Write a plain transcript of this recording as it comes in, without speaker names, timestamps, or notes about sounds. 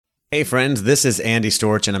Hey friends, this is Andy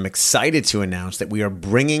Storch, and I'm excited to announce that we are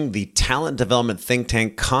bringing the Talent Development Think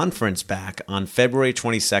Tank Conference back on February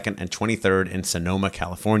 22nd and 23rd in Sonoma,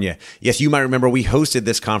 California. Yes, you might remember we hosted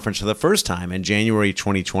this conference for the first time in January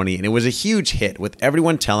 2020, and it was a huge hit with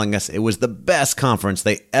everyone telling us it was the best conference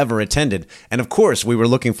they ever attended. And of course, we were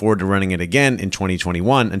looking forward to running it again in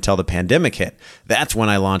 2021 until the pandemic hit. That's when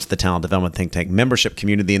I launched the Talent Development Think Tank membership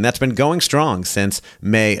community, and that's been going strong since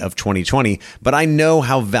May of 2020. But I know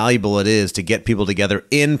how valuable it is to get people together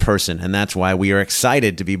in person, and that's why we are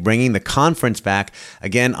excited to be bringing the conference back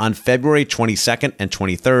again on February 22nd and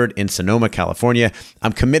 23rd in Sonoma, California.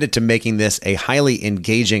 I'm committed to making this a highly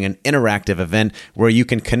engaging and interactive event where you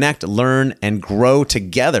can connect, learn, and grow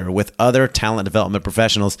together with other talent development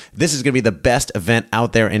professionals. This is going to be the best event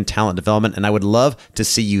out there in talent development, and I would love to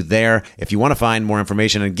see you there. If you want to find more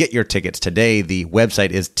information and get your tickets today, the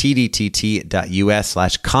website is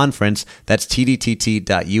tdtt.us/conference. That's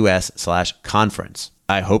tdtt.us/conference.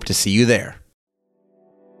 I hope to see you there.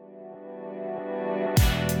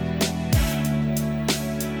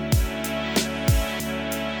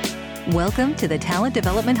 Welcome to the Talent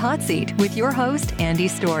Development Hot Seat with your host, Andy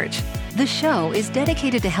Storch. The show is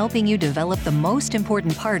dedicated to helping you develop the most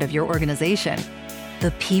important part of your organization,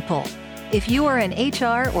 the people. If you are in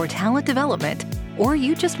HR or talent development, or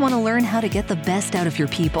you just want to learn how to get the best out of your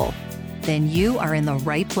people, then you are in the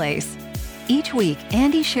right place. Each week,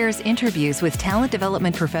 Andy shares interviews with talent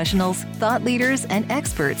development professionals, thought leaders, and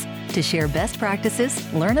experts to share best practices,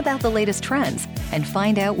 learn about the latest trends, and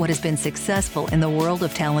find out what has been successful in the world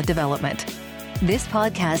of talent development. This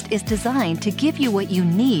podcast is designed to give you what you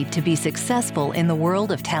need to be successful in the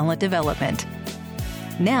world of talent development.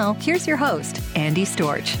 Now, here's your host, Andy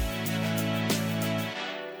Storch.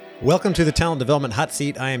 Welcome to the Talent Development Hot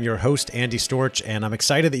Seat. I am your host, Andy Storch, and I'm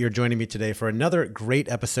excited that you're joining me today for another great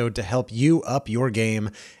episode to help you up your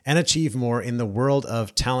game and achieve more in the world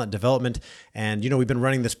of talent development. And, we've been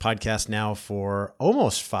running this podcast now for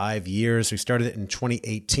almost 5 years. We started it in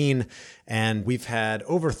 2018, and we've had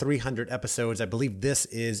over 300 episodes. I believe this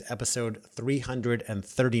is episode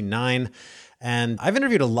 339. And I've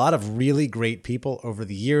interviewed a lot of really great people over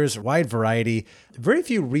the years, wide variety, very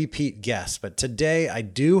few repeat guests. But today I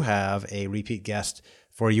do have a repeat guest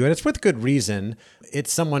for you, and it's with good reason.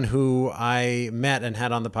 It's someone who I met and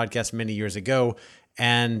had on the podcast many years ago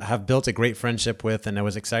and have built a great friendship with, and I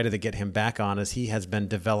was excited to get him back on as he has been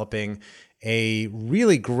developing a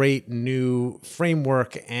really great new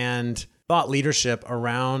framework and thought leadership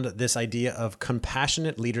around this idea of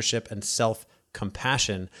compassionate leadership and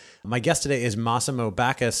self-compassion. My guest today is Massimo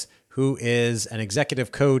Bacchus, who is an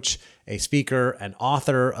executive coach, a speaker, an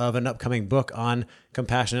author of an upcoming book on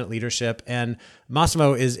compassionate leadership. And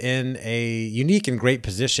Massimo is in a unique and great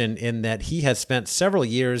position in that he has spent several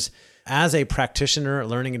years as a practitioner,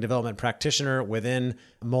 learning and development practitioner within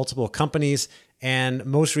multiple companies. And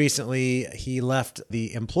most recently, he left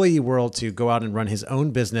the employee world to go out and run his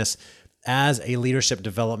own business as a leadership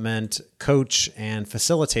development coach and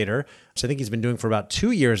facilitator, which I think he's been doing for about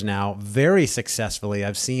 2 years now, very successfully.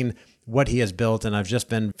 I've seen what he has built, and I've just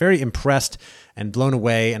been very impressed and blown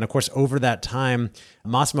away. And of course, over that time,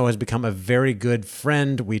 Massimo has become a very good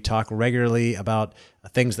friend. We talk regularly about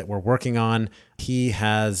things that we're working on. He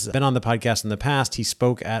has been on the podcast in the past. He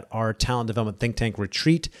spoke at our Talent Development Think Tank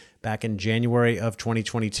retreat back in January of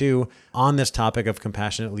 2022 on this topic of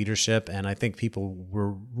compassionate leadership. And I think people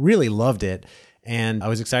really loved it. And I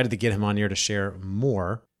was excited to get him on here to share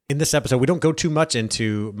more. In this episode, we don't go too much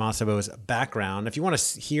into Massimo's background. If you want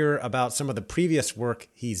to hear about some of the previous work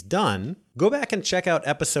he's done, go back and check out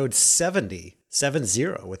episode 70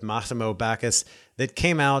 with Massimo Bacchus that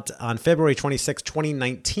came out on February 26,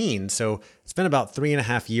 2019. So it's been about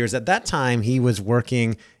 3.5 years. At that time, he was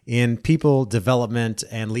working in people development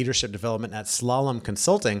and leadership development at Slalom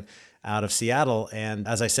Consulting out of Seattle. And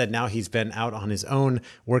as I said, now he's been out on his own,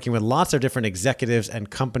 working with lots of different executives and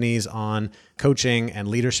companies on coaching and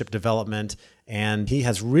leadership development. And he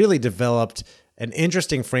has really developed an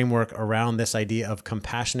interesting framework around this idea of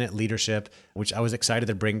compassionate leadership, which I was excited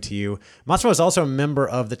to bring to you. Massimo is also a member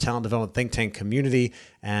of the Talent Development Think Tank community,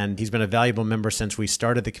 and he's been a valuable member since we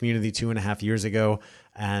started the community 2.5 years ago.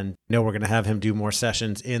 And I know we're going to have him do more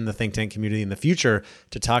sessions in the Think Tank community in the future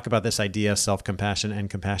to talk about this idea of self-compassion and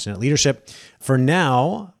compassionate leadership. For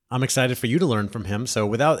now, I'm excited for you to learn from him. So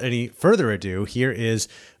without any further ado, here is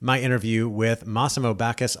my interview with Massimo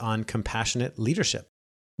Bacchus on compassionate leadership.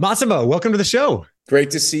 Massimo, welcome to the show. Great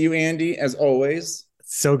to see you, Andy, as always.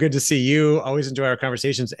 So good to see you. Always enjoy our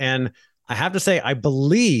conversations. And I have to say, I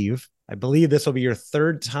believe this will be your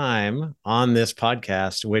third time on this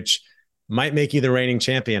podcast, which might make you the reigning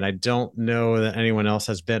champion. I don't know that anyone else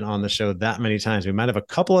has been on the show that many times. We might have a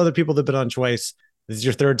couple other people that have been on twice. This is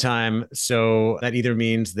your third time. So that either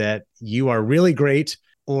means that you are really great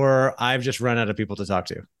or I've just run out of people to talk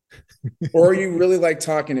to. Or you really like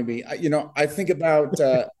talking to me. I think about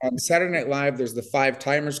on Saturday Night Live, there's the 5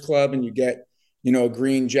 Timers Club and you get, a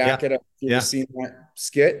green jacket. You've ever seen that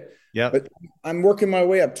skit? Yeah. But I'm working my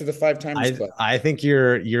way up to the 5 Timers Club. I think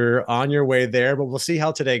you're on your way there, but we'll see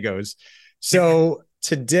how today goes. So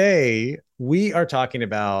today we are talking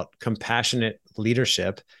about compassionate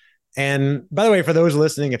leadership. And by the way, for those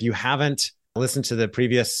listening, if you haven't listened to the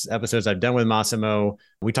previous episodes I've done with Massimo,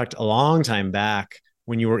 we talked a long time back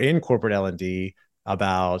when you were in corporate L&D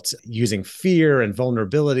about using fear and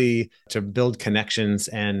vulnerability to build connections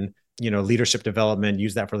and leadership development,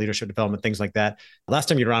 use that for leadership development, things like that. Last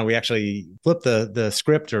time you were on, we actually flipped the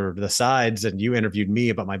script or the sides and you interviewed me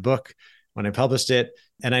about my book when I published it.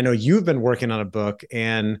 And I know you've been working on a book,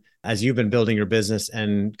 and as you've been building your business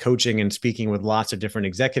and coaching and speaking with lots of different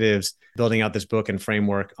executives, building out this book and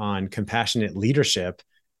framework on compassionate leadership.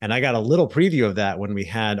 And I got a little preview of that when we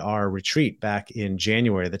had our retreat back in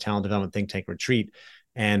January, the Talent Development Think Tank retreat,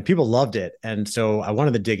 and people loved it. And so I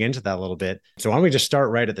wanted to dig into that a little bit. So why don't we just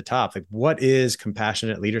start right at the top? Like, what is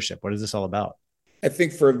compassionate leadership? What is this all about? I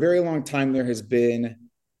think for a very long time, there has been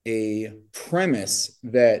a premise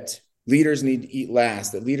that leaders need to eat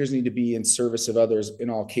last, that leaders need to be in service of others in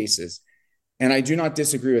all cases. And I do not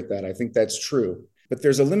disagree with that. I think that's true. But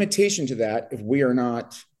there's a limitation to that if we are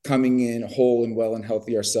not coming in whole and well and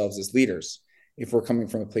healthy ourselves as leaders. If we're coming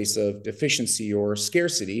from a place of deficiency or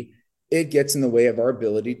scarcity, it gets in the way of our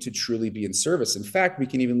ability to truly be in service. In fact, we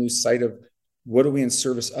can even lose sight of what are we in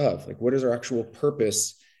service of? Like, what is our actual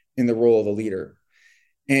purpose in the role of a leader?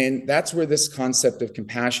 And that's where this concept of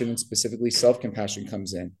compassion and specifically self-compassion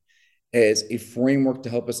comes in, as a framework to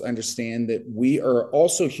help us understand that we are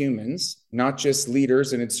also humans, not just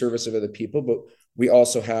leaders and in service of other people, but we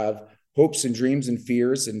also have hopes and dreams and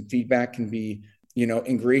fears, and feedback can be,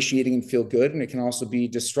 ingratiating and feel good. And it can also be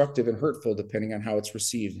destructive and hurtful depending on how it's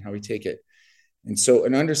received and how we take it. And so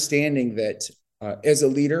an understanding that as a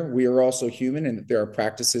leader, we are also human and that there are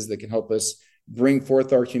practices that can help us bring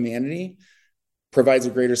forth our humanity provides a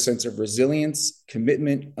greater sense of resilience,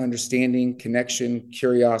 commitment, understanding, connection,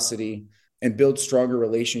 curiosity, and build stronger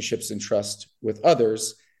relationships and trust with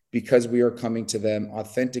others because we are coming to them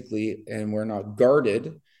authentically and we're not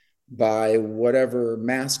guarded by whatever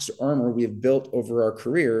masks or armor we have built over our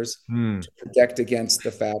careers to protect against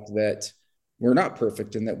the fact that we're not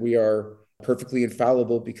perfect and that we are perfectly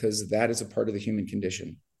infallible, because that is a part of the human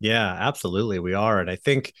condition. Yeah, absolutely. We are. And I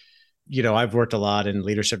think, I've worked a lot in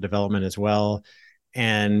leadership development as well.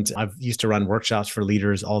 And I've used to run workshops for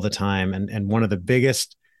leaders all the time. And one of the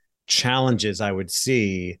biggest challenges I would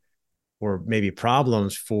see, or maybe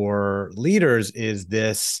problems for leaders, is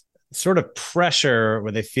this sort of pressure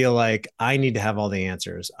where they feel like I need to have all the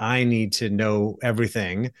answers. I need to know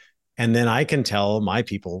everything. And then I can tell my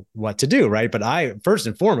people what to do, right? But first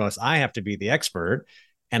and foremost, I have to be the expert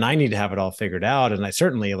and I need to have it all figured out. And I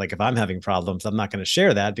certainly, like, if I'm having problems, I'm not going to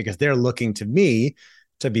share that because they're looking to me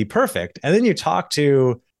to be perfect. And then you talk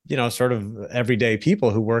to, sort of everyday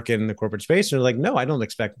people who work in the corporate space and they're like, no, I don't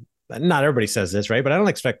expect, not everybody says this, right? But I don't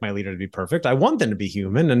expect my leader to be perfect. I want them to be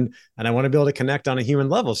human and I want to be able to connect on a human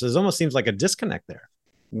level. So it almost seems like a disconnect there.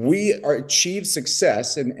 We achieve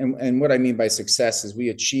success. And what I mean by success is we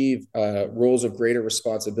achieve roles of greater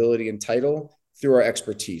responsibility and title through our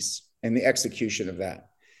expertise and the execution of that.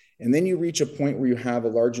 And then you reach a point where you have a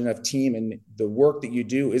large enough team and the work that you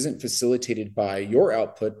do isn't facilitated by your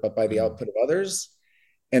output, but by the output of others.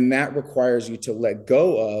 And that requires you to let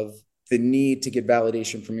go of the need to get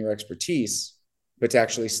validation from your expertise, but to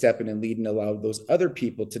actually step in and lead and allow those other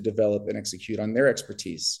people to develop and execute on their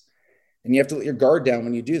expertise. And you have to let your guard down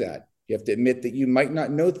when you do that. You have to admit that you might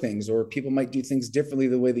not know things, or people might do things differently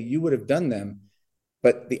the way that you would have done them,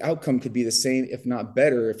 but the outcome could be the same, if not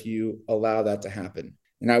better, if you allow that to happen.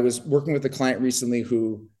 And I was working with a client recently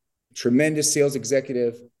who, tremendous sales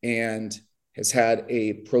executive, and has had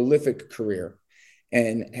a prolific career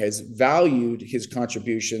and has valued his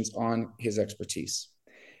contributions on his expertise.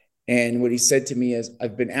 And what he said to me is,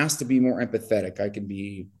 I've been asked to be more empathetic. I can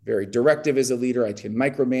be very directive as a leader. I can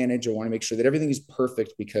micromanage. I want to make sure that everything is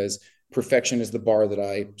perfect because perfection is the bar that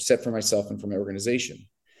I set for myself and for my organization.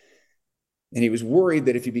 And he was worried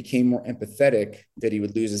that if he became more empathetic, that he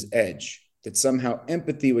would lose his edge, that somehow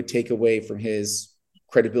empathy would take away from his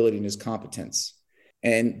credibility and his competence.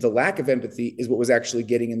 And the lack of empathy is what was actually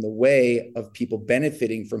getting in the way of people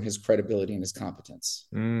benefiting from his credibility and his competence.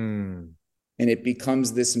 And And it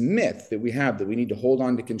becomes this myth that we have that we need to hold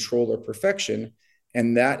on to control or perfection.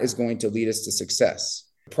 And that is going to lead us to success.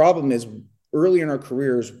 The problem is early in our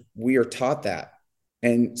careers, we are taught that.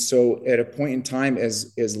 And so at a point in time,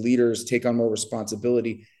 as leaders take on more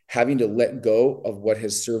responsibility, having to let go of what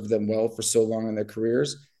has served them well for so long in their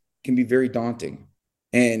careers can be very daunting.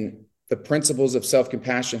 And the principles of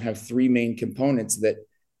self-compassion have three main components that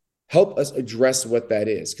help us address what that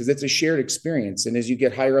is, because it's a shared experience. And as you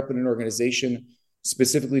get higher up in an organization,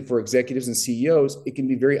 specifically for executives and CEOs, it can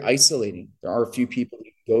be very isolating. There are a few people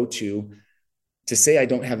you can go to say, I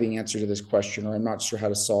don't have the answer to this question, or I'm not sure how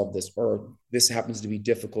to solve this, or this happens to be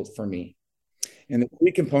difficult for me. And the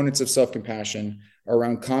three components of self-compassion are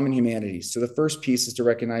around common humanity. So the first piece is to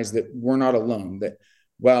recognize that we're not alone, that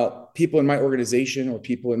while people in my organization or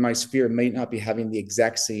people in my sphere may not be having the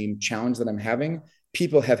exact same challenge that I'm having,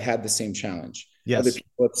 people have had the same challenge. Yes. Other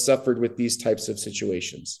people have suffered with these types of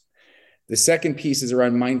situations. The second piece is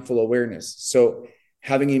around mindful awareness. So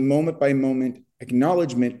having a moment by moment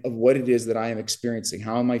acknowledgement of what it is that I am experiencing.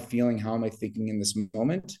 How am I feeling? How am I thinking in this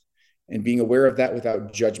moment? And being aware of that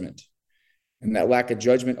without judgment. And that lack of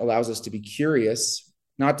judgment allows us to be curious,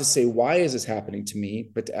 not to say, why is this happening to me,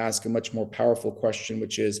 but to ask a much more powerful question,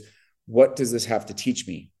 which is, what does this have to teach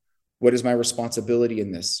me? What is my responsibility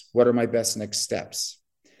in this? What are my best next steps?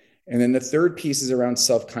 And then the third piece is around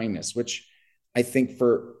self-kindness, which I think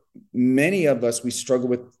for many of us, we struggle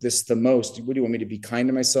with this the most. What do you want me to be kind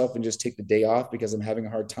to myself and just take the day off because I'm having a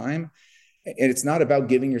hard time? And it's not about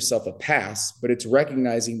giving yourself a pass, but it's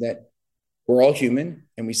recognizing that we're all human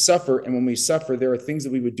and we suffer. And when we suffer, there are things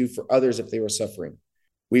that we would do for others if they were suffering.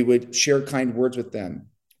 We would share kind words with them.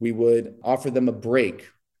 We would offer them a break.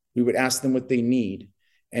 We would ask them what they need.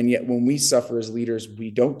 And yet when we suffer as leaders,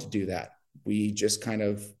 we don't do that. We just kind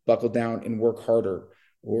of buckle down and work harder,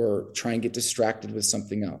 or try and get distracted with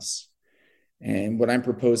something else. And what I'm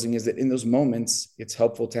proposing is that in those moments, it's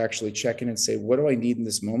helpful to actually check in and say, what do I need in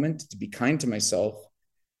this moment to be kind to myself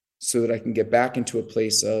so that I can get back into a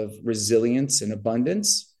place of resilience and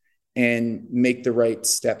abundance and make the right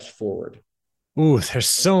steps forward? Ooh, there's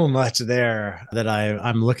so much there that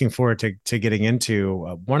I'm looking forward to getting into.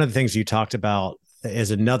 One of the things you talked about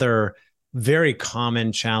is another very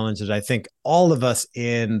common challenge that I think all of us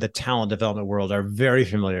in the talent development world are very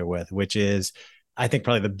familiar with, which is, I think,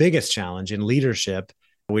 probably the biggest challenge in leadership,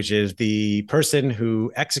 which is the person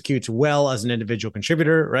who executes well as an individual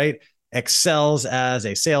contributor, right? Excels as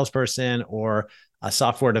a salesperson or a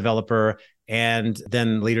software developer. And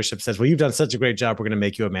then leadership says, well, you've done such a great job, we're going to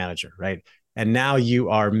make you a manager, right? And now you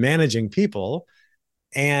are managing people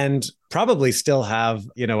and probably still have,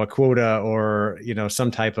 a quota or,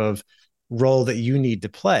 some type of role that you need to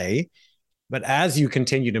play. But as you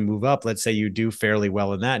continue to move up, let's say you do fairly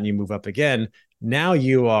well in that and you move up again, now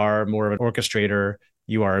you are more of an orchestrator,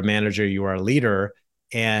 you are a manager, you are a leader,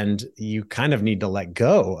 and you kind of need to let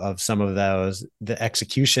go of some of those, the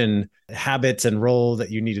execution habits and role that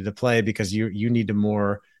you needed to play, because you need to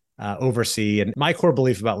more oversee. And my core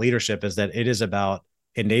belief about leadership is that it is about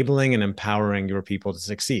enabling and empowering your people to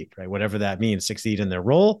succeed, right? Whatever that means, succeed in their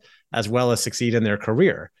role as well as succeed in their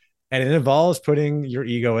career. And it involves putting your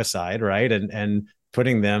ego aside, right? And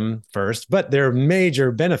putting them first. But there are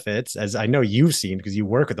major benefits, as I know you've seen, because you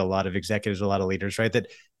work with a lot of executives, a lot of leaders, right? That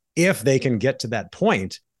if they can get to that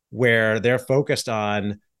point where they're focused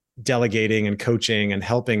on delegating and coaching and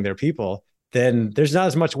helping their people, then there's not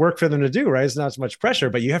as much work for them to do, right? It's not as much pressure,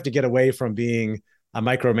 but you have to get away from being a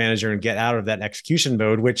micromanager and get out of that execution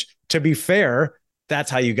mode, which, to be fair, that's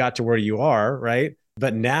how you got to where you are, right?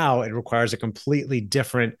 But now it requires a completely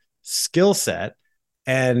different skill set.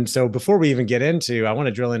 And so before we even get into, I want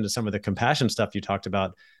to drill into some of the compassion stuff you talked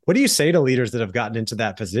about. What do you say to leaders that have gotten into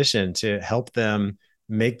that position to help them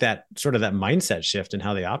make that sort of that mindset shift in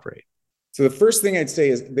how they operate? So the first thing I'd say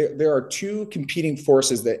is there are two competing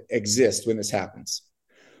forces that exist when this happens.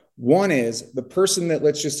 One is the person that,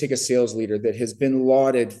 let's just take a sales leader that has been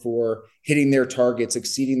lauded for hitting their targets,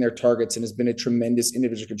 exceeding their targets, and has been a tremendous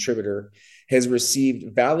individual contributor, has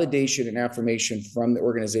received validation and affirmation from the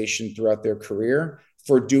organization throughout their career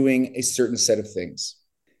for doing a certain set of things.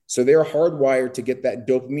 So they're hardwired to get that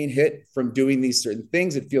dopamine hit from doing these certain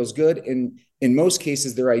things. It feels good. And in most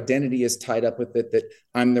cases, their identity is tied up with it, that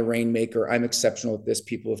I'm the rainmaker, I'm exceptional at this,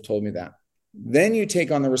 people have told me that. Then you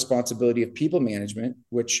take on the responsibility of people management,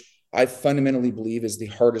 which I fundamentally believe is the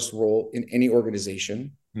hardest role in any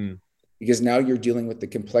organization, because now you're dealing with the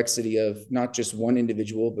complexity of not just one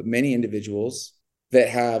individual, but many individuals that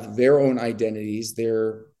have their own identities,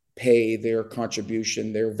 their pay, their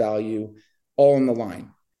contribution, their value, all on the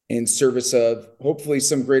line. in service of hopefully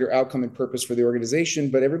some greater outcome and purpose for the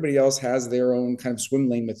organization, but everybody else has their own kind of swim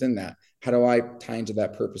lane within that. How do I tie into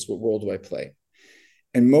that purpose? What role do I play?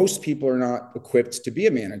 And most people are not equipped to be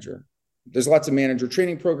a manager. There's lots of manager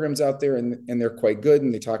training programs out there, and they're quite good,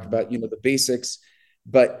 and they talk about, the basics,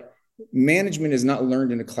 but management is not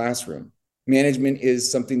learned in a classroom. Management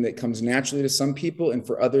is something that comes naturally to some people, and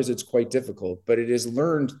for others it's quite difficult, but it is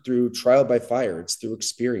learned through trial by fire. It's through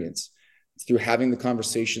experience. It's through having the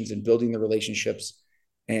conversations and building the relationships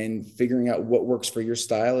and figuring out what works for your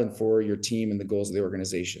style and for your team and the goals of the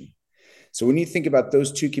organization. So when you think about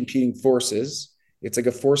those two competing forces, it's like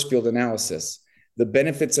a force field analysis. The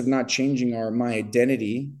benefits of not changing are my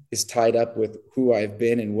identity is tied up with who I've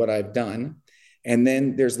been and what I've done. And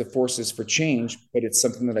then there's the forces for change, but it's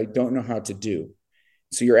something that I don't know how to do.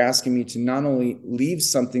 So you're asking me to not only leave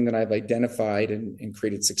something that I've identified and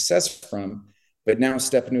created success from, but now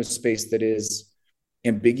step into a space that is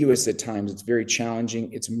ambiguous at times. It's very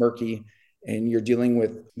challenging. It's murky. And you're dealing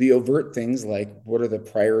with the overt things like what are the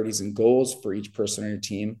priorities and goals for each person on your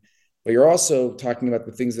team. But you're also talking about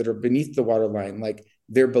the things that are beneath the waterline, like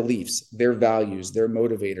their beliefs, their values, their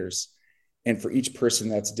motivators. And for each person,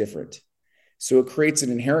 that's different. So it creates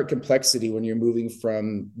an inherent complexity when you're moving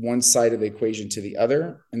from one side of the equation to the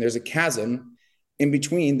other. And there's a chasm in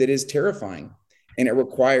between that is terrifying. And it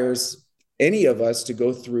requires any of us to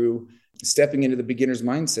go through stepping into the beginner's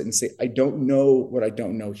mindset and say, I don't know what I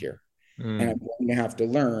don't know here. And I'm going to have to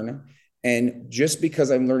learn. And just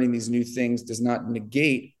because I'm learning these new things does not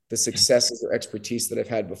negate the successes or expertise that I've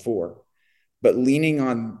had before. But leaning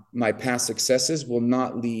on my past successes will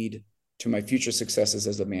not lead to my future successes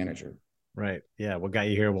as a manager. Right. Yeah. What got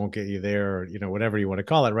you here won't get you there, or, whatever you want to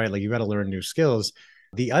call it, right? Like you got to learn new skills.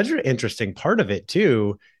 The other interesting part of it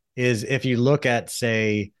too, is if you look at,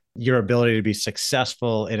 say, your ability to be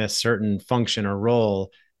successful in a certain function or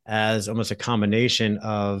role as almost a combination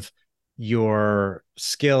of your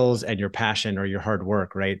skills and your passion or your hard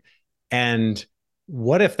work, right? And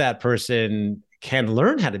what if that person can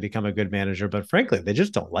learn how to become a good manager, but frankly, they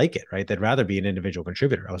just don't like it, right? They'd rather be an individual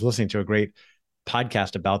contributor. I was listening to a great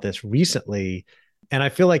podcast about this recently, and I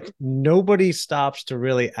feel like nobody stops to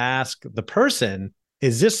really ask the person,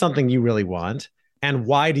 is this something you really want? And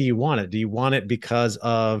why do you want it? Do you want it because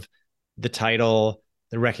of the title,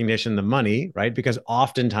 the recognition, the money, right? Because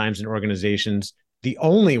oftentimes in organizations, the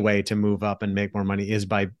only way to move up and make more money is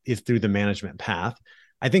through the management path.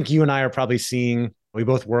 I think you and I are probably seeing, we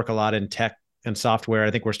both work a lot in tech and software.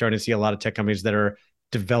 I think we're starting to see a lot of tech companies that are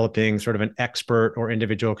developing sort of an expert or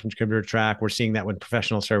individual contributor track. We're seeing that with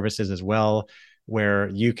professional services as well, where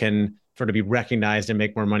you can sort of be recognized and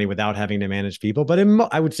make more money without having to manage people. But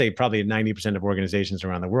I would say probably 90% of organizations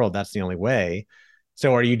around the world, that's the only way.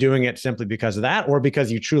 So are you doing it simply because of that, or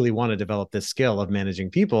because you truly want to develop this skill of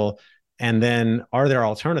managing people? And then are there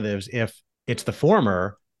alternatives if it's the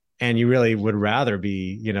former and you really would rather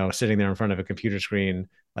be, sitting there in front of a computer screen?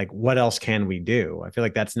 Like, what else can we do? I feel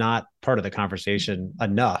like that's not part of the conversation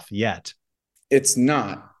enough yet. It's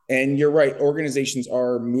not. And you're right. Organizations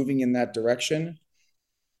are moving in that direction.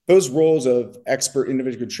 Those roles of expert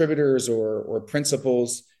individual contributors or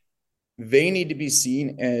principals, they need to be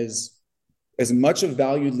seen as much of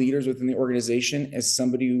valued leaders within the organization as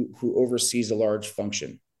somebody who oversees a large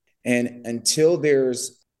function. And until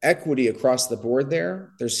there's equity across the board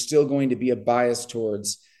there's still going to be a bias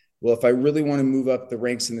towards, well, if I really want to move up the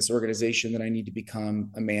ranks in this organization, then I need to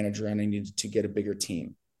become a manager and I need to get a bigger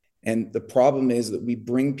team. And the problem is that we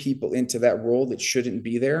bring people into that role that shouldn't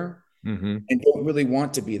be there and don't really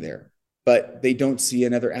want to be there, but they don't see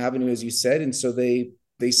another avenue, as you said. And so they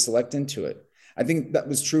select into it. I think that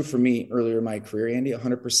was true for me earlier in my career, Andy,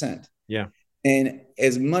 100%. Yeah. And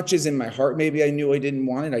as much as in my heart, maybe I knew I didn't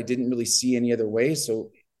want it, I didn't really see any other way.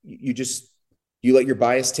 So you let your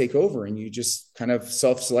bias take over and you just kind of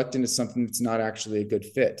self-select into something that's not actually a good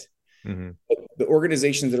fit. But the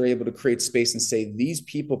organizations that are able to create space and say, these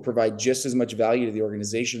people provide just as much value to the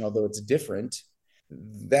organization, although it's different,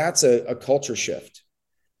 that's a culture shift.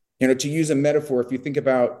 To use a metaphor, if you think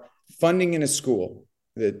about funding in a school,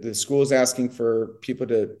 the school is asking for people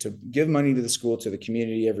to give money to the school, to the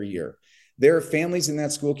community every year. There are families in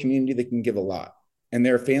that school community that can give a lot, and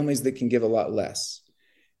there are families that can give a lot less.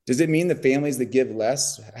 Does it mean the families that give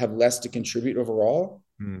less have less to contribute overall?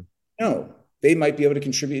 No, they might be able to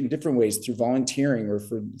contribute in different ways through volunteering or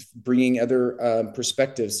for bringing other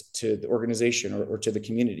perspectives to the organization or to the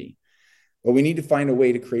community. But we need to find a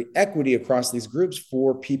way to create equity across these groups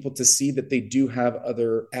for people to see that they do have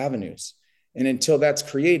other avenues. And until that's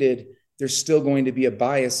created, there's still going to be a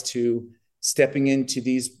bias to stepping into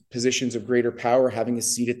these positions of greater power, having a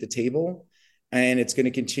seat at the table, And it's going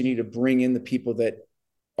to continue to bring in the people that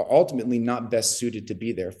are ultimately not best suited to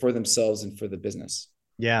be there for themselves and for the business.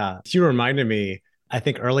 Yeah. You reminded me, I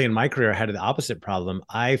think early in my career, I had the opposite problem.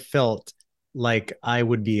 I felt like I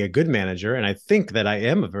would be a good manager. And I think that I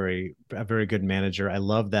am a very good manager. I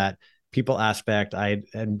love that people aspect. I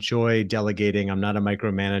enjoy delegating. I'm not a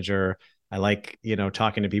micromanager. I like,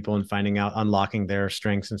 talking to people and finding out, unlocking their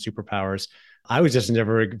strengths and superpowers. I was just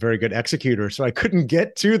never a very good executor. So I couldn't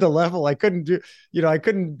get to the level. I couldn't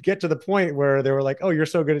get to the point where they were like, oh, you're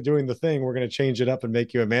so good at doing the thing, we're going to change it up and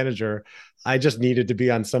make you a manager. I just needed to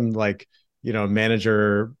be on some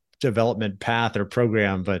manager development path or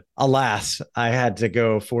program. But alas, I had to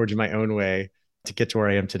go forge my own way to get to where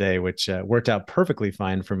I am today, which worked out perfectly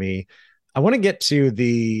fine for me. I want to get to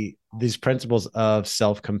these principles of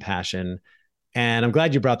self-compassion. And I'm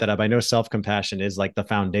glad you brought that up. I know self-compassion is like the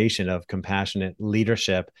foundation of compassionate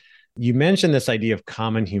leadership. You mentioned this idea of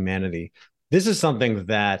common humanity. This is something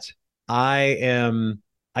that I am,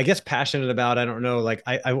 I guess, passionate about. I don't know, like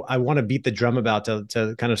I want to beat the drum about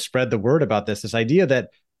to kind of spread the word about this idea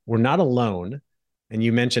that we're not alone. And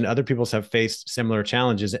you mentioned other people have faced similar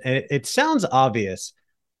challenges. And it sounds obvious,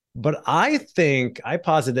 but I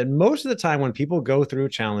posit that most of the time when people go through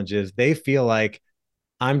challenges, they feel like,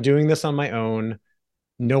 I'm doing this on my own.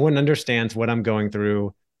 No one understands what I'm going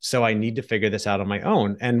through. So I need to figure this out on my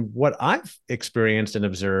own. And what I've experienced and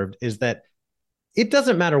observed is that it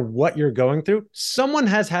doesn't matter what you're going through. Someone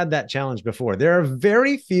has had that challenge before. There are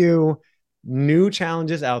very few new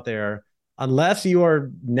challenges out there, unless you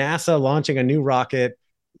are NASA launching a new rocket.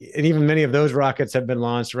 And even many of those rockets have been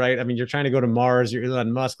launched, right? I mean, you're trying to go to Mars, you're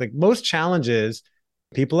Elon Musk. Like most challenges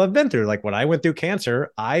people have been through. Like when I went through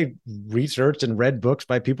cancer, I researched and read books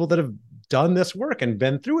by people that have done this work and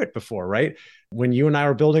been through it before, right? When you and I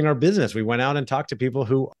were building our business, we went out and talked to people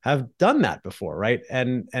who have done that before, right?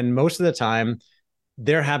 And most of the time,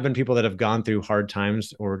 there have been people that have gone through hard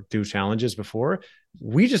times or through challenges before.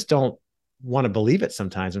 We just don't want to believe it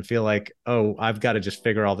sometimes and feel like, oh, I've got to just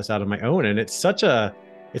figure all this out on my own. And it's such a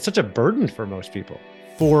burden for most people.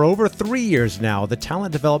 For over 3 years now, the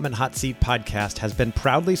Talent Development Hot Seat podcast has been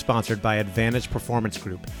proudly sponsored by Advantage Performance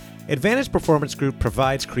Group. Advantage Performance Group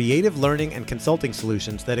provides creative learning and consulting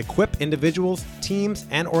solutions that equip individuals, teams,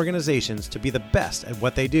 and organizations to be the best at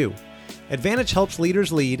what they do. Advantage helps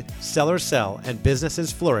leaders lead, sellers sell, and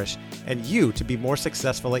businesses flourish, and you to be more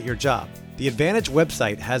successful at your job. The Advantage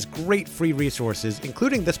website has great free resources,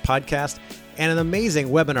 including this podcast, and an amazing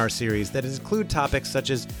webinar series that include topics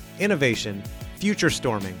such as innovation, future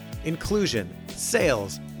storming, inclusion,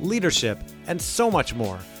 sales, leadership, and so much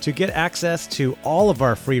more. To get access to all of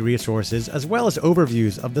our free resources, as well as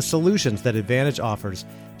overviews of the solutions that Advantage offers,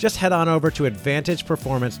 just head on over to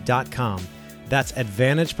advantageperformance.com. That's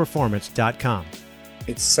advantageperformance.com.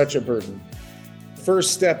 It's such a burden.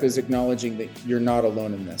 First step is acknowledging that you're not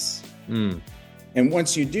alone in this. And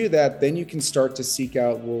once you do that, then you can start to seek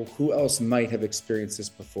out, well, who else might have experienced this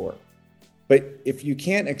before? But if you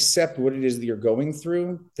can't accept what it is that you're going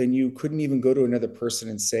through, then you couldn't even go to another person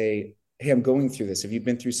and say, hey, I'm going through this. Have you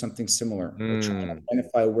been through something similar? Or try to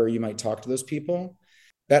identify where you might talk to those people.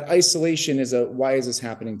 That isolation is why is this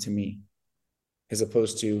happening to me? As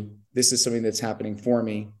opposed to, this is something that's happening for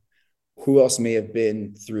me. Who else may have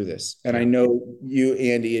been through this? And I know you,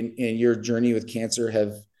 Andy, and your journey with cancer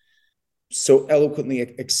have so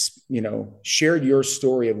eloquently, shared your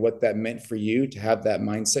story of what that meant for you to have that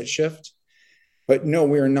mindset shift. But no,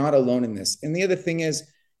 we are not alone in this. And the other thing is,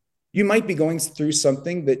 you might be going through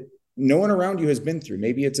something that no one around you has been through.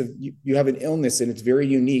 Maybe you have an illness and it's very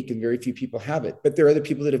unique and very few people have it, but there are other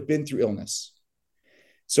people that have been through illness.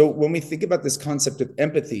 So when we think about this concept of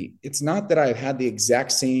empathy, it's not that I've had the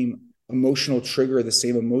exact same emotional trigger or the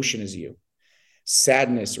same emotion as you,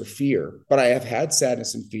 sadness or fear, but I have had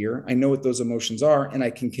sadness and fear. I know what those emotions are, and I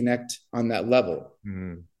can connect on that level.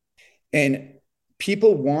 And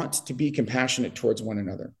people want to be compassionate towards one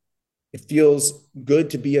another. It feels good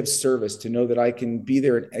to be of service, to know that I can be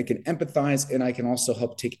there and I can empathize, and I can also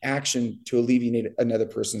help take action to alleviate another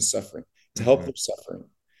person's suffering, to help their suffering.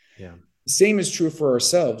 Yeah. The same is true for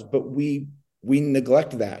ourselves, but we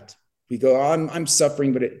neglect that. We go, oh, I'm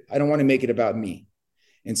suffering, but I don't want to make it about me.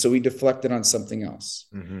 And so we deflect it on something else.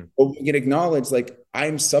 But we can acknowledge, like,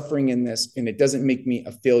 I'm suffering in this, and it doesn't make me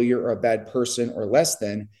a failure or a bad person or less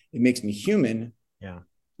than. It makes me human. Yeah.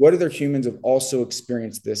 What other humans have also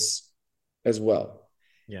experienced this as well?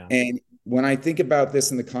 Yeah. And when I think about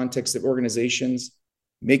this in the context of organizations,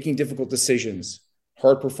 making difficult decisions,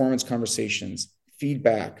 hard performance conversations,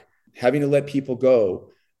 feedback, having to let people go,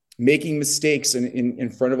 making mistakes in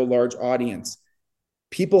front of a large audience.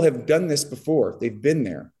 People have done this before. They've been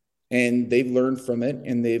there. and they've learned from it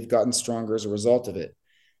and they've gotten stronger as a result of it.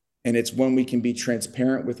 And it's when we can be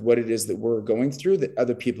transparent with what it is that we're going through that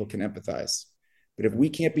other people can empathize. But if we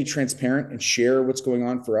can't be transparent and share what's going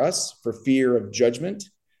on for us for fear of judgment,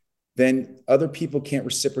 then other people can't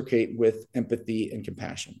reciprocate with empathy and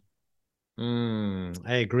compassion.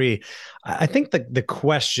 I agree. I think the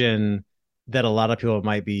question that a lot of people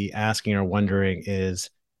might be asking or wondering is,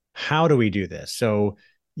 how do we do this? So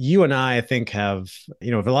you and I think have,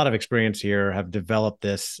 with a lot of experience here, have developed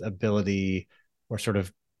this ability, or sort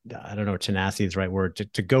of, I don't know, tenacity is the right word,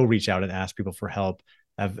 to go reach out and ask people for help.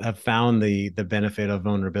 Have found the benefit of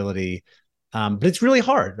vulnerability. But it's really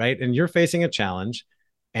hard, right? And you're facing a challenge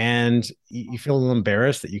and you feel a little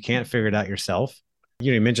embarrassed that you can't figure it out yourself.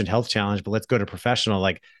 You mentioned health challenge, but let's go to professional.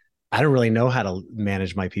 Like, I don't really know how to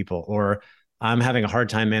manage my people, or I'm having a hard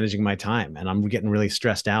time managing my time and I'm getting really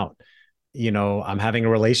stressed out. I'm having a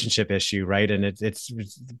relationship issue, right? And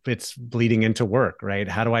it's bleeding into work, right?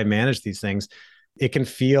 How do I manage these things? It can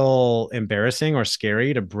feel embarrassing or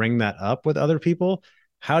scary to bring that up with other people.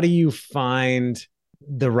 How do you find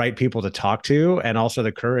the right people to talk to and also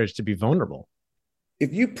the courage to be vulnerable?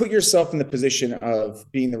 If you put yourself in the position of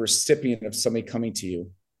being the recipient of somebody coming to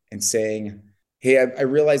you and saying, hey, I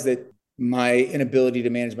realize that my inability to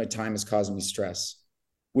manage my time is causing me stress.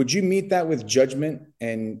 Would you meet that with judgment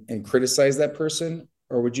and criticize that person?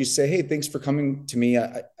 Or would you say, hey, thanks for coming to me.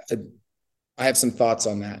 I have some thoughts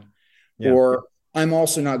on that. Yeah. Or I'm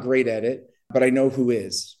also not great at it, but I know who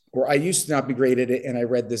is. Or I used to not be great at it and I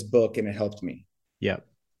read this book and it helped me. Yeah.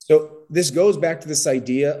 So this goes back to this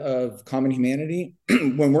idea of common humanity.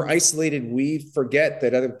 When we're isolated, we forget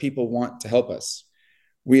that other people want to help us.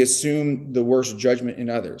 We assume the worst judgment in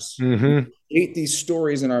others. Mm-hmm. We create these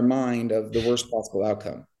stories in our mind of the worst possible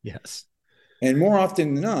outcome. Yes. And more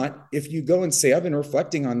often than not, if you go and say, I've been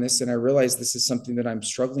reflecting on this and I realize this is something that I'm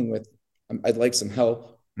struggling with, I'd like some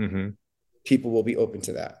help. Mm-hmm. People will be open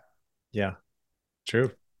to that. Yeah,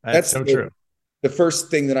 true. That's so true. The first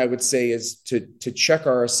thing that I would say is to check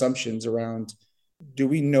our assumptions around, do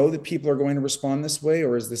we know that people are going to respond this way,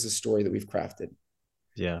 or is this a story that we've crafted?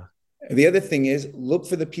 Yeah. The other thing is, look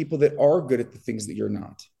for the people that are good at the things that you're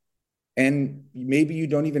not. And maybe you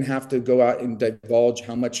don't even have to go out and divulge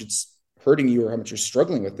how much it's hurting you or how much you're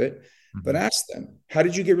struggling with it, but ask them, how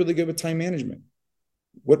did you get really good with time management?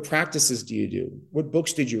 What practices do you do? What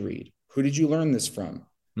books did you read? Who did you learn this from?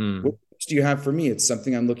 What books do you have for me? It's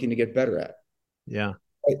something I'm looking to get better at. Yeah.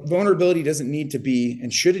 Vulnerability doesn't need to be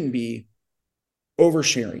and shouldn't be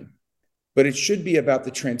oversharing, but it should be about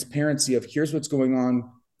the transparency of here's what's going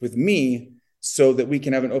on with me so that we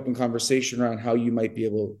can have an open conversation around how you might be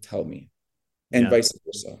able to help me and vice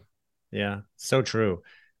versa. Yeah, so true.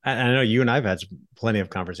 I know you and I've had plenty of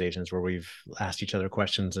conversations where we've asked each other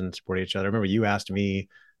questions and supported each other. I remember you asked me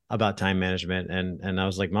about time management and I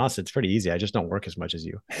was like, Moss, it's pretty easy. I just don't work as much as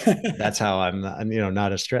you. That's how I'm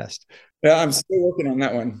not as stressed. Yeah, I'm still working on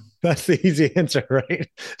that one. That's the easy answer, right?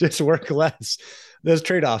 Just work less. There's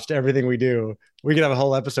trade-offs to everything we do. We could have a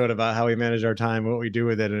whole episode about how we manage our time, what we do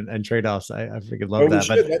with it, and trade-offs. I freaking love that.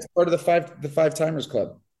 But that's part of the five timers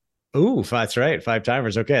club. Ooh, that's right. 5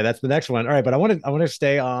 timers. Okay, that's the next one. All right, but I want to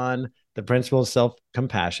stay on the principles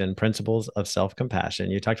of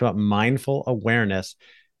self-compassion. You talked about mindful awareness,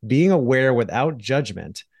 being aware without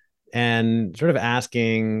judgment, and sort of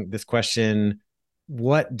asking this question,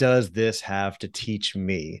 what does this have to teach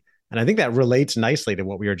me? And I think that relates nicely to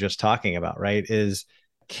what we were just talking about, right? Is,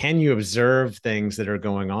 can you observe things that are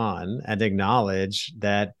going on and acknowledge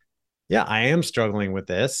that, yeah, I am struggling with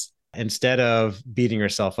this, instead of beating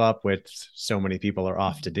yourself up, which so many people are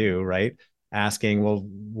off to do, right? Asking, well,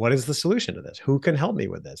 what is the solution to this? Who can help me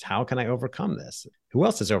with this? How can I overcome this? Who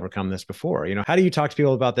else has overcome this before? How do you talk to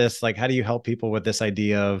people about this? Like, how do you help people with this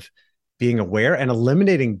idea of being aware and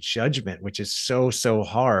eliminating judgment, which is so, so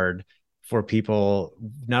hard for people,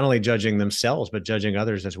 not only judging themselves, but judging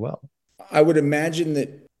others as well? I would imagine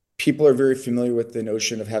that people are very familiar with the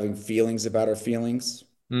notion of having feelings about our feelings.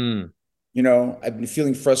 I've been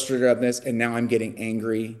feeling frustrated about this and now I'm getting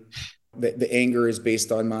angry. The anger is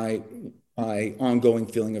based on my ongoing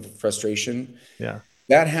feeling of frustration. Yeah.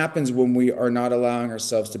 That happens when we are not allowing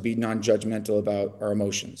ourselves to be non-judgmental about our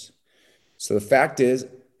emotions. So the fact is,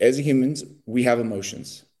 as humans, we have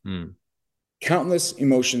emotions. Countless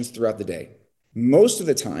emotions throughout the day. Most of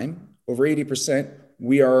the time, over 80%,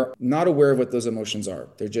 we are not aware of what those emotions are.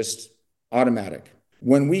 They're just automatic.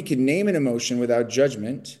 When we can name an emotion without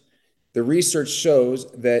judgment, the research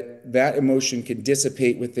shows that that emotion can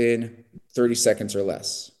dissipate within 30 seconds or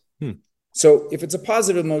less. So if it's a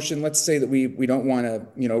positive emotion, let's say that we don't want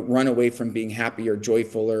to, run away from being happy or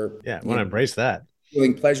joyful or want to embrace that.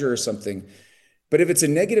 feeling pleasure or something. But if it's a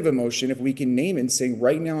negative emotion, if we can name it and say,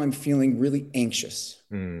 right now I'm feeling really anxious,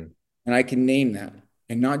 and I can name that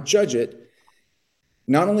and not judge it,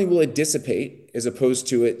 not only will it dissipate as opposed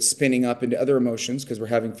to it spinning up into other emotions because we're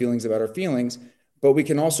having feelings about our feelings, but we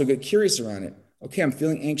can also get curious around it. Okay, I'm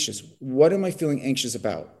feeling anxious. What am I feeling anxious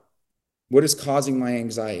about? What is causing my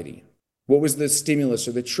anxiety? What was the stimulus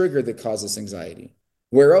or the trigger that caused this anxiety?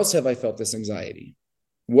 Where else have I felt this anxiety?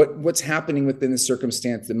 What's happening within the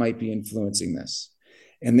circumstance that might be influencing this?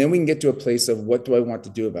 And then we can get to a place of what do I want to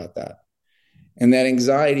do about that? And that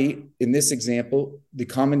anxiety, in this example, the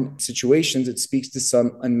common situations, it speaks to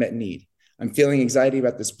some unmet need. I'm feeling anxiety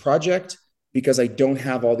about this project because I don't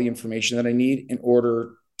have all the information that I need in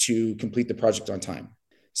order to complete the project on time.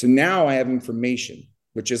 So now I have information,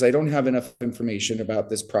 which is I don't have enough information about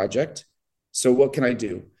this project. So what can I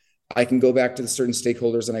do? I can go back to the certain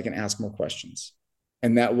stakeholders and I can ask more questions.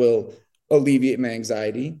 And that will alleviate my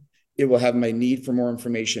anxiety. It will have my need for more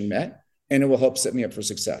information met, and it will help set me up for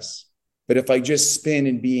success. But if I just spin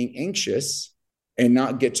in being anxious and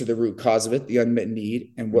not get to the root cause of it, the unmet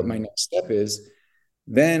need, and what my next step is,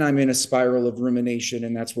 then I'm in a spiral of rumination.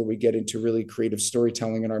 And that's where we get into really creative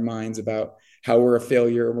storytelling in our minds about how we're a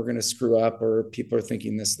failure and we're going to screw up, or people are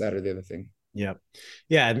thinking this, that, or the other thing. Yeah.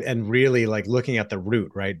 Yeah. And really like looking at the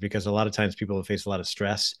root, right? Because a lot of times people face a lot of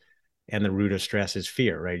stress, and the root of stress is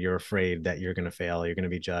fear, right? You're afraid that you're going to fail, you're going to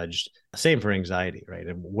be judged. Same for anxiety, right?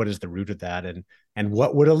 And what is the root of that? And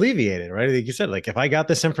what would alleviate it, right? Like you said, like if I got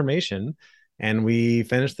this information and we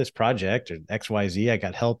finished this project or XYZ, I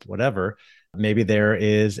got help, whatever, maybe there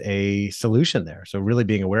is a solution there. So really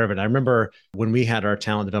being aware of it. I remember when we had our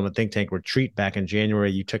talent development think tank retreat back in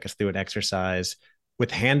January, you took us through an exercise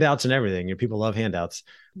with handouts and everything. You know, people love handouts,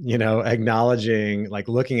 you know, acknowledging, like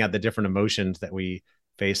looking at the different emotions that we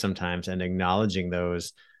face sometimes and acknowledging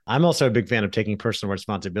those. I'm also a big fan of taking personal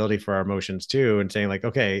responsibility for our emotions too, and saying like,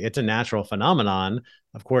 okay, it's a natural phenomenon.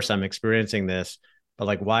 Of course I'm experiencing this, but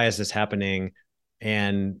like, why is this happening?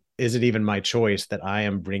 And is it even my choice that I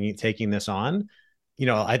am taking this on? You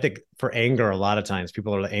know, I think for anger, a lot of times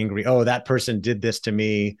people are angry. Oh, that person did this to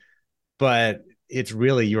me, but it's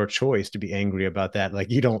really your choice to be angry about that.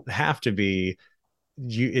 Like you don't have to be,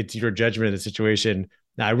 it's your judgment of the situation.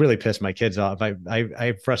 Now, I really piss my kids off.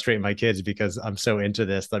 I frustrate my kids because I'm so into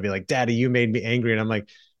this. They'll be like, Daddy, you made me angry. And I'm like,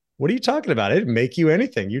 what are you talking about? I didn't make you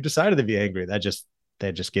anything. You decided to be angry. They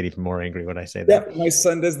just get even more angry when I say that. Yeah, my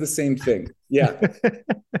son does the same thing. Yeah.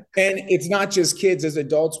 And it's not just kids. As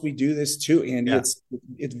adults, we do this too, Andy. Yeah.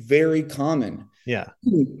 It's very common. Yeah.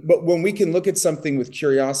 But when we can look at something with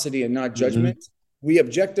curiosity and not judgment, we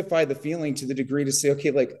objectify the feeling to the degree to say,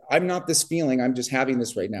 okay, like I'm not this feeling. I'm just having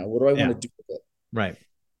this right now. What do I want to do with it? Right.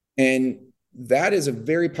 And that is a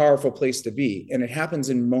very powerful place to be. And it happens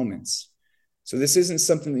in moments. So this isn't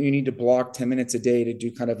something that you need to block 10 minutes a day to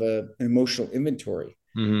do kind of an emotional inventory.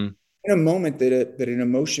 In a moment that an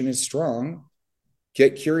emotion is strong,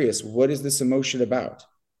 get curious. What is this emotion about?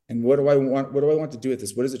 And what do I want to do with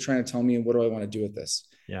this? What is it trying to tell me? And what do I want to do with this?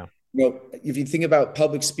 Yeah. You know, if you think about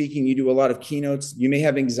public speaking, you do a lot of keynotes. You may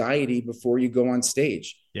have anxiety before you go on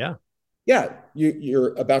stage. Yeah. Yeah,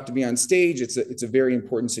 you're about to be on stage. It's a very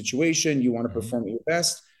important situation. You want to perform at your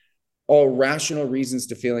best. All rational reasons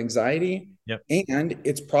to feel anxiety. Yep. And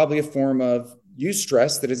it's probably a form of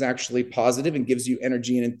eustress that is actually positive and gives you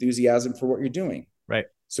energy and enthusiasm for what you're doing. Right.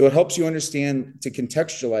 So it helps you understand, to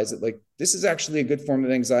contextualize it, like this is actually a good form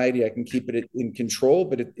of anxiety. I can keep it in control,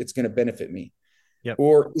 but it's going to benefit me. Yep.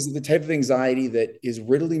 Or is it the type of anxiety that is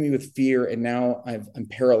riddling me with fear and now I'm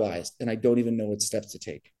paralyzed and I don't even know what steps to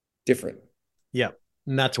take? Different. Yeah.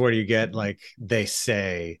 And that's where you get, like, they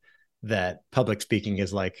say that public speaking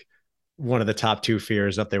is like one of the top two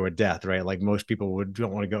fears up there with death, right? Like most people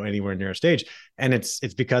don't want to go anywhere near a stage. And it's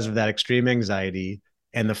because of that extreme anxiety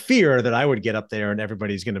and the fear that I would get up there and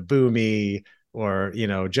everybody's going to boo me or, you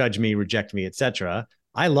know, judge me, reject me, etc.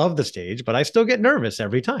 I love the stage, but I still get nervous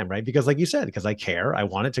every time, right? Because like you said, because I care, I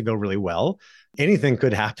want it to go really well. Anything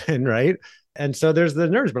could happen, right? And so there's the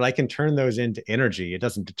nerves, but I can turn those into energy. It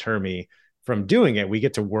doesn't deter me from doing it. We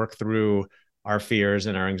get to work through our fears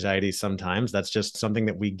and our anxieties sometimes. That's just something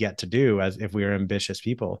that we get to do as if we are ambitious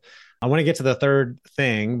people. I want to get to the third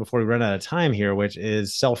thing before we run out of time here, which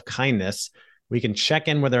is self-kindness. We can check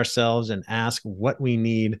in with ourselves and ask what we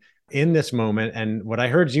need in this moment. And what I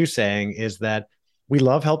heard you saying is that we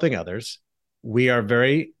love helping others. We are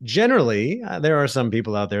very generally, there are some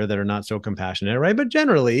people out there that are not so compassionate, right? But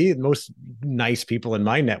generally, most nice people in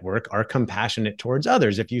my network are compassionate towards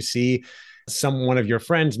others. If you see one of your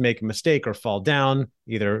friends make a mistake or fall down,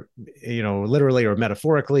 either, you know, literally or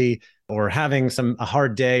metaphorically, or having a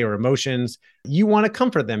hard day or emotions, you want to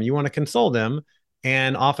comfort them, you want to console them.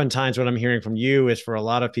 And oftentimes what I'm hearing from you is for a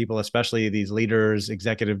lot of people, especially these leaders,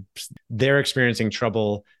 executives, they're experiencing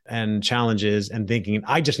trouble and challenges and thinking,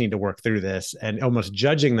 I just need to work through this, and almost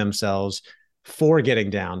judging themselves for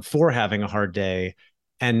getting down, for having a hard day,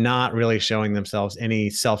 and not really showing themselves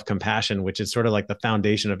any self-compassion, which is sort of like the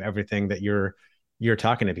foundation of everything that you're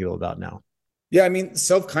talking to people about now. Yeah, I mean,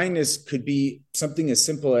 self-kindness could be something as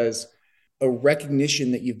simple as a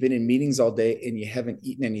recognition that you've been in meetings all day and you haven't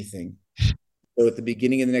eaten anything. So at the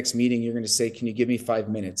beginning of the next meeting, you're going to say, can you give me 5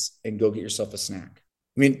 minutes, and go get yourself a snack?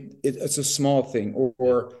 I mean, it's a small thing.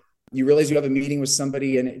 Or you realize you have a meeting with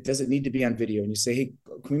somebody and it doesn't need to be on video. And you say, hey,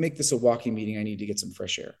 can we make this a walking meeting? I need to get some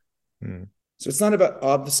fresh air. So it's not about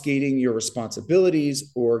obfuscating your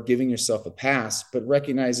responsibilities or giving yourself a pass, but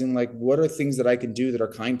recognizing, like, what are things that I can do that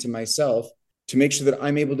are kind to myself to make sure that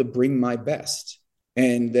I'm able to bring my best,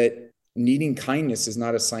 and that needing kindness is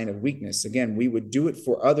not a sign of weakness. Again, we would do it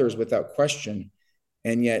for others without question.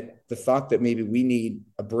 And yet the thought that maybe we need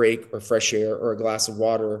a break or fresh air or a glass of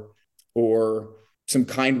water or some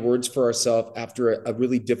kind words for ourselves after a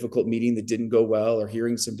really difficult meeting that didn't go well, or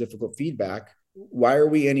hearing some difficult feedback, why are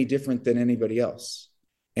we any different than anybody else?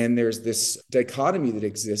 And there's this dichotomy that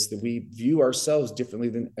exists, that we view ourselves differently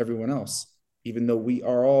than everyone else, even though we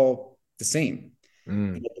are all the same.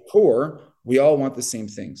 And at the core, we all want the same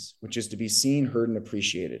things, which is to be seen, heard, and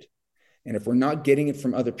appreciated. And if we're not getting it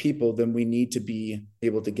from other people, then we need to be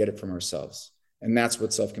able to get it from ourselves. And that's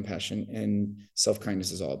what self-compassion and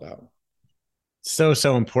self-kindness is all about. So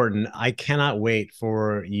important. I cannot wait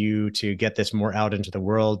for you to get this more out into the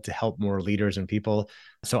world to help more leaders and people.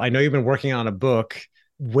 So I know you've been working on a book.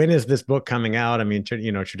 When is this book coming out? I mean,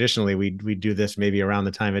 traditionally we do this maybe around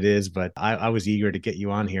the time it is, but I was eager to get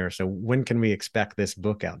you on here. So when can we expect this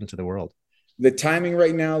book out into the world? The timing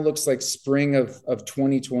right now looks like spring of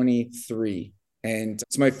 2023. And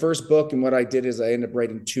it's my first book. And what I did is I ended up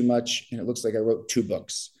writing too much, and it looks like I wrote 2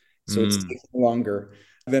 books. So it's taking longer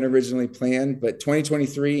than originally planned. But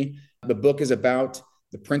 2023, the book is about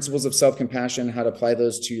the principles of self-compassion, how to apply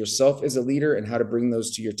those to yourself as a leader, and how to bring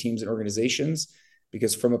those to your teams and organizations.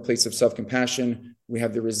 Because from a place of self-compassion, we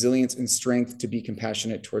have the resilience and strength to be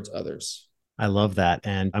compassionate towards others. I love that.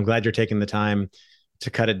 And I'm glad you're taking the time to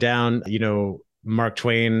cut it down. You know, Mark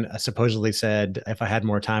Twain supposedly said, if I had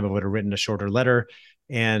more time, I would have written a shorter letter.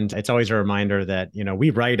 And it's always a reminder that, we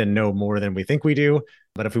write and know more than we think we do.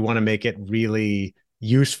 But if we want to make it really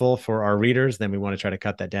useful for our readers, then we want to try to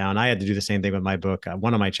cut that down. I had to do the same thing with my book.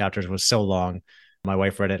 One of my chapters was so long. My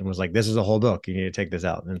wife read it and was like, this is a whole book. You need to take this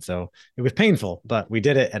out. And so it was painful, but we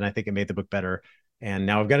did it. And I think it made the book better. And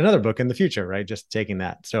now I've got another book in the future, right? Just taking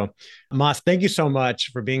that. So Mas, thank you so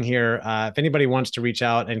much for being here. If anybody wants to reach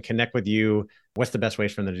out and connect with you, what's the best way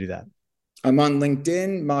for them to do that? I'm on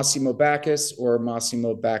LinkedIn, Massimo Bacchus, or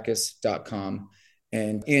MassimoBacchus.com.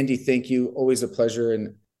 And Andy, thank you. Always a pleasure.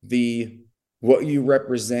 And what you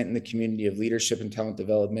represent in the community of leadership and talent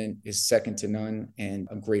development is second to none. And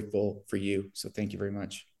I'm grateful for you. So thank you very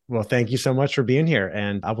much. Well, thank you so much for being here.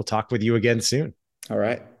 And I will talk with you again soon. All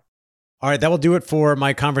right. All right, that will do it for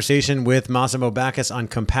my conversation with Massimo Bacchus on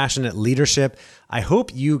compassionate leadership. I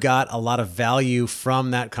hope you got a lot of value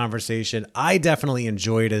from that conversation. I definitely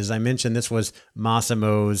enjoyed it. As I mentioned, this was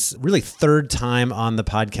Massimo's really 3rd time on the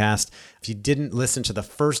podcast. If you didn't listen to the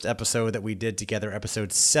first episode that we did together,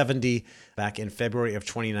 episode 70, back in February of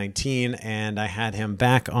 2019, and I had him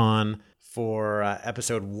back on for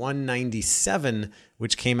episode 197,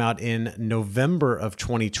 which came out in November of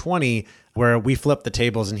 2020, where we flipped the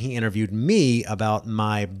tables and he interviewed me about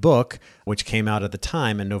my book, which came out at the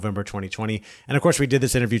time in November 2020. And of course, we did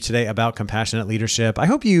this interview today about compassionate leadership. I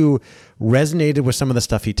hope you resonated with some of the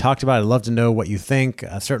stuff he talked about. I'd love to know what you think.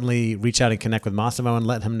 Certainly reach out and connect with Massimo and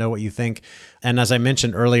let him know what you think. And as I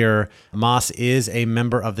mentioned earlier, Mas is a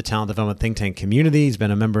member of the Talent Development Think Tank community. He's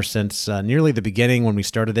been a member since nearly the beginning when we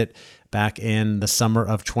started it back in the summer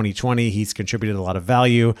of 2020. He's contributed a lot of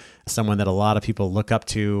value, someone that a lot of people look up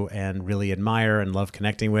to and really admire and love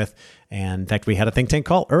connecting with. And in fact, we had a think tank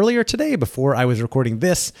call earlier today before I was recording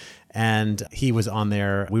this, and he was on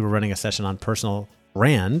there. We were running a session on personal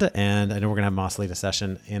brand, and I know we're going to have Mas lead a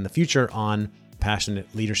session in the future on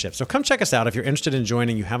passionate leadership. So come check us out if you're interested in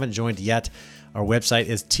joining. You haven't joined yet. Our website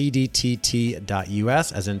is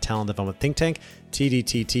tdtt.us, as in Talent Development Think Tank,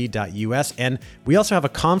 tdtt.us. And we also have a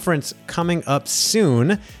conference coming up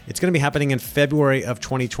soon. It's going to be happening in February of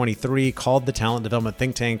 2023 called the Talent Development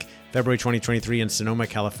Think Tank, February 2023 in Sonoma,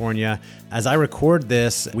 California. As I record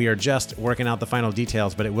this, we are just working out the final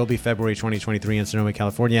details, but it will be February 2023 in Sonoma,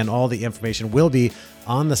 California, and all the information will be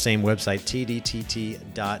on the same website, tdtt.us.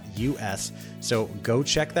 So go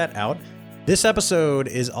check that out. This episode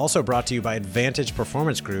is also brought to you by Advantage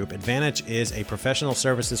Performance Group. Advantage is a professional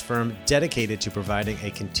services firm dedicated to providing a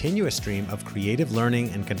continuous stream of creative learning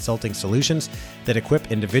and consulting solutions that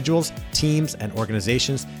equip individuals, teams, and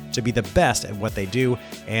organizations to be the best at what they do.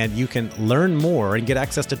 And you can learn more and get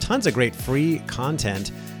access to tons of great free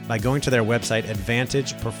content by going to their website,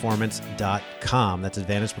 advantageperformance.com. That's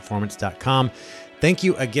advantageperformance.com. Thank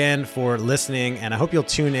you again for listening, and I hope you'll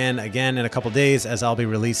tune in again in a couple days as I'll be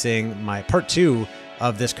releasing my part 2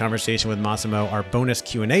 of this conversation with Massimo, our bonus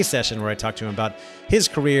Q&A session where I talk to him about his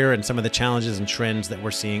career and some of the challenges and trends that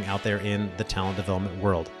we're seeing out there in the talent development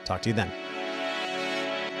world. Talk to you then.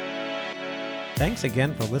 Thanks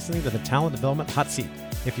again for listening to the Talent Development Hot Seat.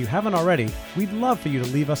 If you haven't already, we'd love for you to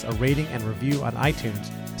leave us a rating and review on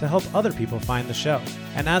iTunes to help other people find the show.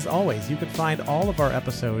 And as always, you can find all of our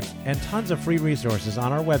episodes and tons of free resources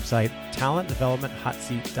on our website,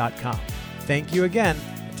 talentdevelopmenthotseat.com. Thank you again,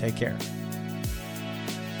 and take care.